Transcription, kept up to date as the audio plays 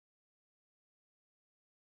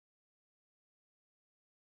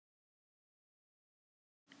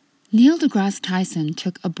Neil deGrasse Tyson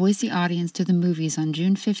took a Boise audience to the movies on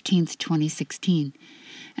June 15, 2016.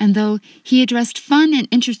 And though he addressed fun and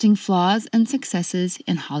interesting flaws and successes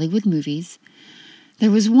in Hollywood movies, there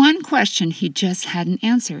was one question he just hadn't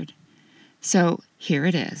answered. So here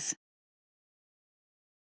it is.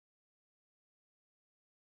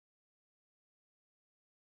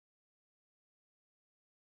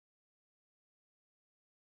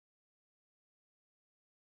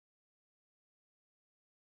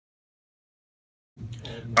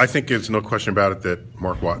 I think there's no question about it that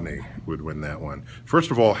Mark Watney would win that one.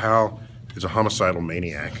 First of all, Hal is a homicidal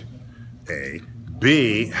maniac, A.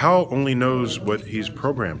 B, Hal only knows what he's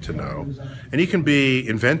programmed to know, and he can be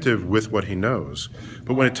inventive with what he knows.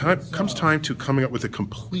 But when it comes time to coming up with a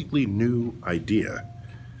completely new idea,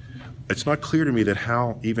 it's not clear to me that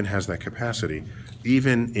Hal even has that capacity,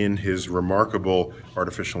 even in his remarkable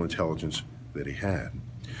artificial intelligence that he had.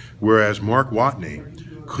 Whereas Mark Watney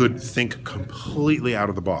could think completely out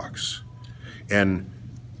of the box, and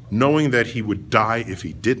knowing that he would die if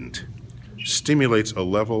he didn't stimulates a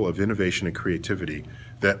level of innovation and creativity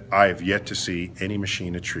that I have yet to see any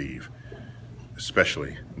machine achieve,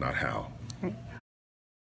 especially not Hal.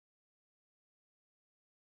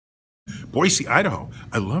 Boise, Idaho.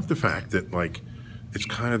 I love the fact that, like, it's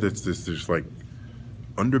kind of this like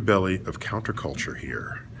underbelly of counterculture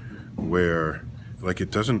here, where, like,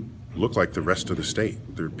 it doesn't look like the rest of the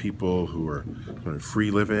state. There are people who are free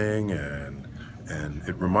living, and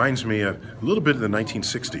it reminds me a little bit of the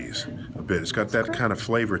 1960s, a bit. It's got that kind of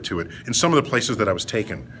flavor to it in some of the places that I was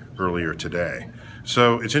taken earlier today.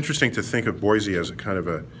 So it's interesting to think of Boise as a kind of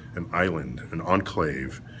an island, an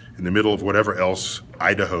enclave, in the middle of whatever else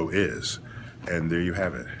Idaho is. And there you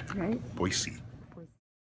have it, right. Boise.